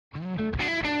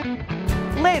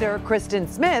Later, Kristen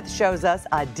Smith shows us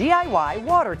a DIY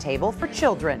water table for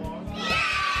children.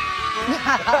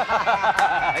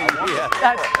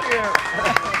 That's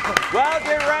cute. Well,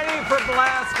 get ready for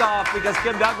Blast Off because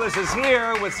Kym Douglas is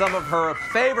here with some of her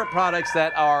favorite products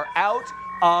that are out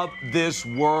of this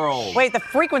world. Wait, the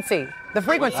frequency. The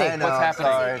frequency. I know, What's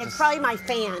happening? sorry. It's probably my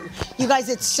fan. You guys,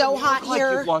 it's so hot Like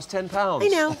here. you've lost 10 pounds. I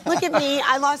know. Look at me.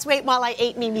 I lost weight while I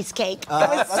ate Mimi's cake. It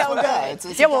was so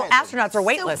good. Yeah, well, astronauts are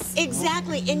weightless. So,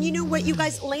 exactly. And you know what, you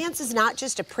guys? Lance is not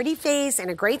just a pretty face and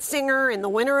a great singer and the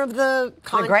winner of the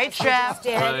contest. great chef.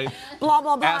 Right. Blah,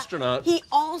 blah, blah. Astronaut. He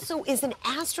also is an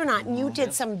astronaut, and you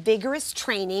did some vigorous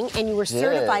training, and you were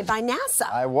certified by NASA.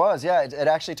 I was, yeah. It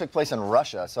actually took place in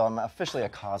Russia, so I'm officially a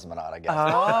cosmonaut, I guess.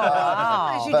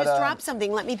 Oh, you just dropped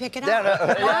something. Let me pick it up.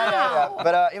 Yeah.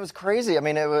 But it was crazy. I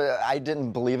mean, I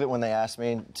didn't believe it when they asked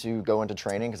me to go into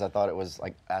training because I thought it was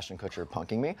like Ashton Kutcher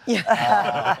punking me.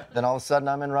 Yeah. Then all of a sudden,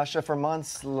 I'm in Russia for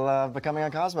months becoming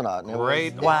a cosmonaut. And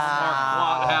Great. It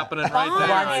Plot happening right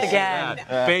there. Once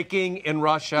again. Baking in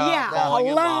Russia. Yeah. Falling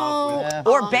in love with- Yeah.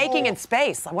 Or baking in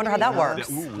space. I wonder how that works.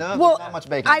 No, Well, there's not much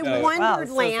bacon. I Wow, wondered,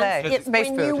 so say. Lance, It's space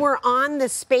when food. you were on the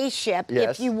spaceship,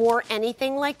 Yes. if you wore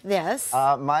anything like this.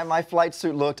 My flight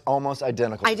suit looked almost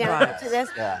identical. Identical to this.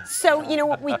 Yeah. So, you know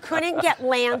what? We couldn't get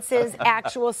Lance's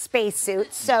actual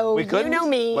spacesuit. So, We you couldn't? know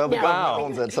me. Well, no. because he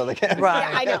owns it, so they can't.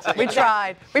 Right. Yeah, I know. We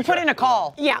tried. We put in a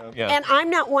call. Yeah. Yeah. And I'm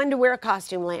not one to wear a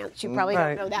costume, Lance. You probably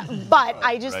Right. don't know that. But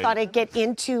I just Right. thought I'd get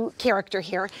into character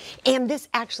here. And this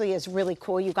actually is really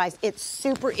cool, you guys. It's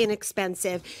super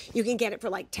inexpensive. You can get it for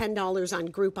like $10 on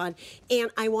Groupon. And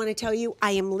I want to tell you,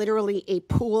 I am literally a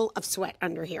pool of sweat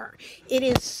under here. It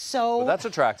is so... Well, that's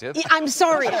attractive. Yeah, I'm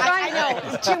sorry. I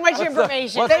know. It's too much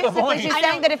information. What's the Basically, point? she's I know.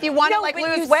 saying that if you want to No, like but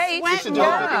lose you weight, sweat You should do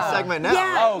a big segment now.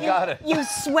 Yeah, Oh, got it. You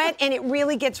sweat, and it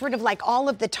really gets rid of like all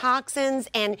of the toxins,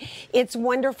 and it's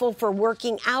wonderful for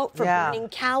working out, for Yeah. burning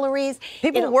calories.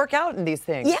 people It'll- work out in these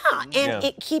things. Yeah, and Yeah.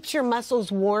 it keeps your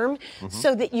muscles warm,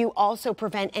 so that you also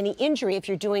prevent any injury if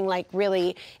you're doing like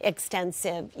really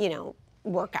extensive,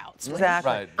 workouts. which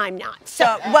Exactly. Right. I'm not.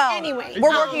 So, well, anyway,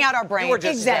 we're working out our brain. You were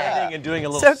just Exactly. standing and doing a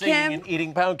little So, singing Kym- and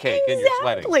eating pound cake and you're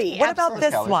sweating. Exactly. What about this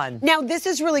Kelly. one? Now, this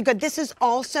is really good. This is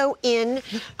also in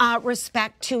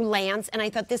respect to Lance, and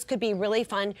I thought this could be really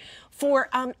fun for,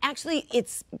 actually,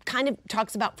 it's kind of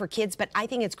talks about for kids, but I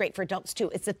think it's great for adults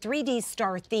too. It's a 3D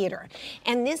Star Theater.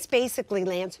 And this basically,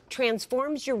 Lance,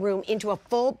 transforms your room into a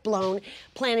full-blown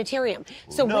planetarium.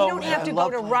 So we don't have to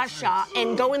go to Russia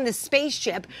and go in the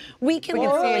spaceship. We can We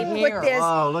can see it literally here. put this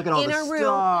Oh, look at all in the our room.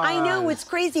 I know, stars. it's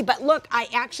crazy, but look, I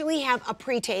actually have a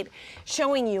pre-tape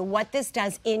showing you what this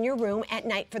does in your room at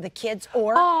night for the kids,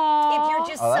 or if you're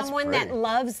just Oh, that's someone that pretty.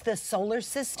 loves the solar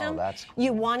system, Oh, that's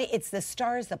you want it. It's the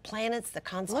stars, the planets, the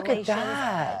constellations,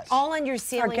 that. all on your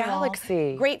ceiling wall.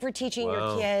 galaxy. Great for teaching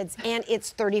your kids, and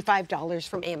it's $35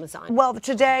 from Amazon. Well,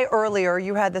 today, earlier,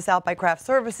 you had this out by Craft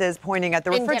Services pointing at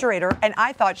the And refrigerator, and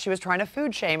I thought she was trying to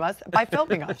food shame us by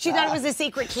filming us. She thought it was a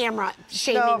secret camera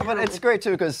shaming No, her. but it's great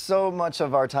too because so much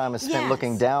of our time is spent Yes.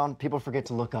 looking down. People forget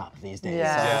to look up these days.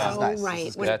 Yeah. So Yeah. this is nice. Oh, right. This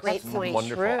is What good. a great point.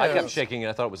 Wonderful. True. I kept shaking and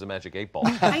I thought it was a magic 8-ball.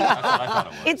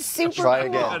 It's super Try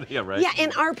cool. again. Yeah, right. Yeah,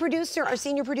 and our producer, our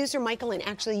senior producer, Michaelin,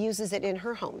 actually uses it in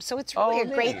her home. So it's really a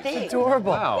great neat. thing.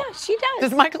 Adorable. Wow. Yeah, she does.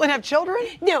 Does Michaelin have children?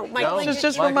 No, Michaelin It's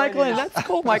just for Michaelin Michaelin. That's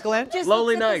cool, Michaelin. just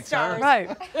Lonely looks at the nights, huh? stars.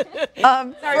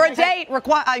 Right. For a date,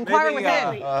 inquire Maybe, with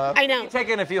him. I know. Take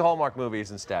in a few Hallmark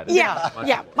movies instead. Yeah,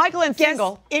 yeah. Michaelin's Guess,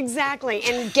 single. exactly.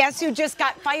 And guess who just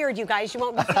got fired, you guys? You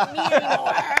won't be seeing me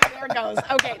anymore. There it goes.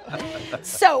 Okay.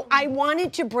 So I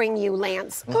wanted to bring you,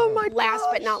 Lance, last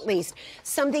but not least,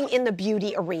 something in the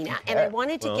beauty arena. And I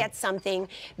wanted to get something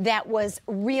that was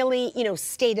really,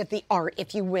 state of the art,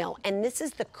 if you will. And this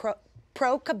is the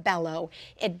Pro Cabello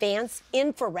Advanced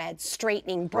Infrared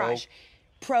Straightening Brush.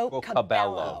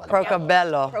 Cabello.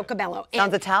 Procabello. Procabello.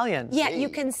 Sounds Italian. Yeah, you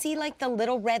can see like the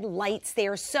little red lights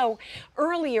there. So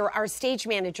earlier, our stage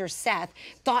manager, Seth,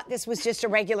 thought this was just a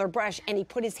regular brush, and he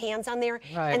put his hands on there.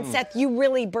 Right. And Seth, you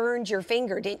really burned your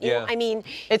finger, didn't you? Yeah. I mean,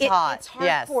 It's hot, It's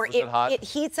yes. hardcore. Was it hot? It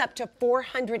heats up to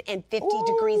 450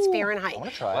 degrees Fahrenheit. I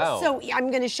want to try it. Wow. So I'm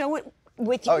going to show it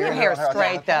with Oh, your your hair. hair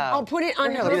Straight though. I'll put it on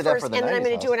We her did that first, for the and then I'm 90s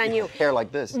going to do it house. on you. Hair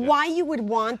like this. Why you would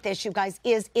want this, you guys,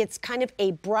 is it's kind of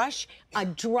a brush, a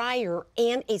dryer,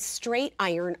 and a straight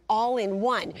iron all in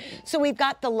one. So we've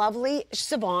got the lovely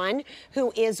Siobhan,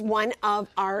 who is one of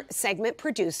our segment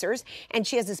producers, and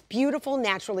she has this beautiful,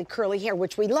 naturally curly hair,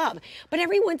 which we love. But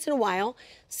every once in a while,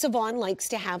 Siobhan likes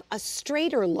to have a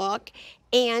straighter look.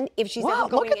 And if she's ever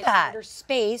going look at in that. outer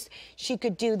space, she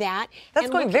could do that. That's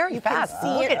And going look, very you fast. Can see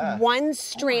Look it, at- one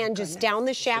strand just down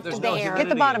the shaft There's of no the hair. Get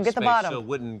the humidity bottom, in get the space, bottom. So it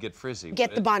wouldn't get frizzy. Get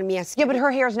would the it? bottom, yes. Yeah, but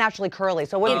her hair is naturally curly,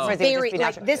 so it wouldn't be frizzy. It'd Very, just be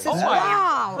like, naturally. this is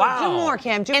wow. Wow. Do more,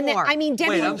 Kim. Do And then, more. I mean, Debbie,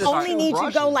 Wait, you I'm just only need to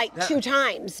go brushes. like 2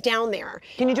 times down there.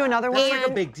 Can you do another one? That's like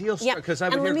a big deal, because I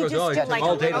would and hear let me it goes, oh, just it do takes like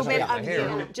all a day to little bit get my of hair.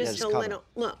 you, just just a cover. little.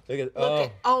 Look, Look at- look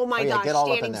at. Oh my Oh, yeah, gosh, get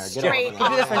all up standing in there, get all up straight. in there.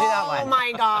 Do this one, do that Oh one.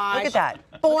 my gosh. Look at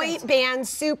that. Boy band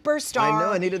superstar. I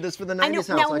know, I needed this for the 90s I know. house.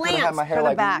 Now, I could've had Lance, my hair for the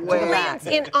like back, way to the back. Lance,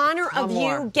 in honor of One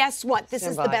more. you, guess what? This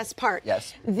is Stand the by. best part.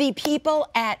 Yes. The people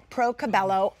at Pro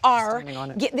Cabello are, Standing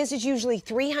on it. this is usually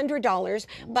 $300,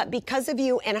 but because of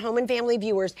you and Home and Family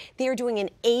viewers, they are doing an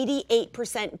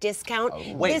 88% discount.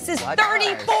 Wait, this is what?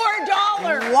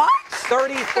 $34. What?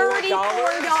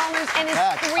 $34? And it's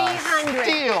That's a $300.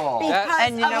 steal. Because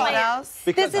And you of know what Lance.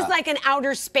 else? This is like an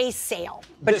outer space sale.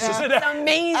 This is it. It's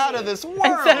amazing. Out of this world.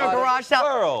 Instead of a garage sale.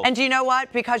 World. And do you know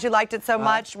what? Because you liked it so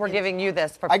much, we're giving you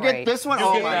this for free. I get this one. You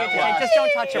Oh get my that one. god. Just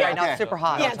don't touch it right now. Okay. It's super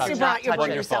hot. Yeah, Don't it's touch super it. hot. You're Touch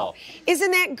by it. yourself.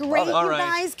 Isn't that great, All you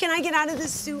right. guys? Can I get out of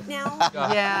this suit now?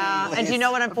 Yeah. And do you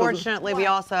know what? Unfortunately, we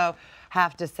also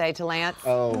have to say to Lance.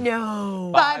 Oh.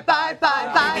 No. Bye, bye,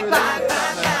 bye, bye, bye,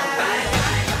 bye.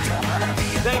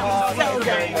 Thank you so much for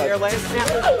being here, ladies.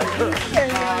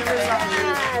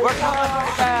 We're coming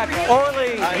right back.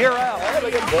 Orly, you're out.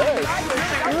 Look at this.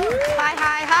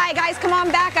 Hi, guys. Come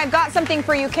on back. I've got something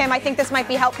for you, Kim. I think this might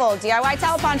be helpful. DIY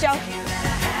towel poncho.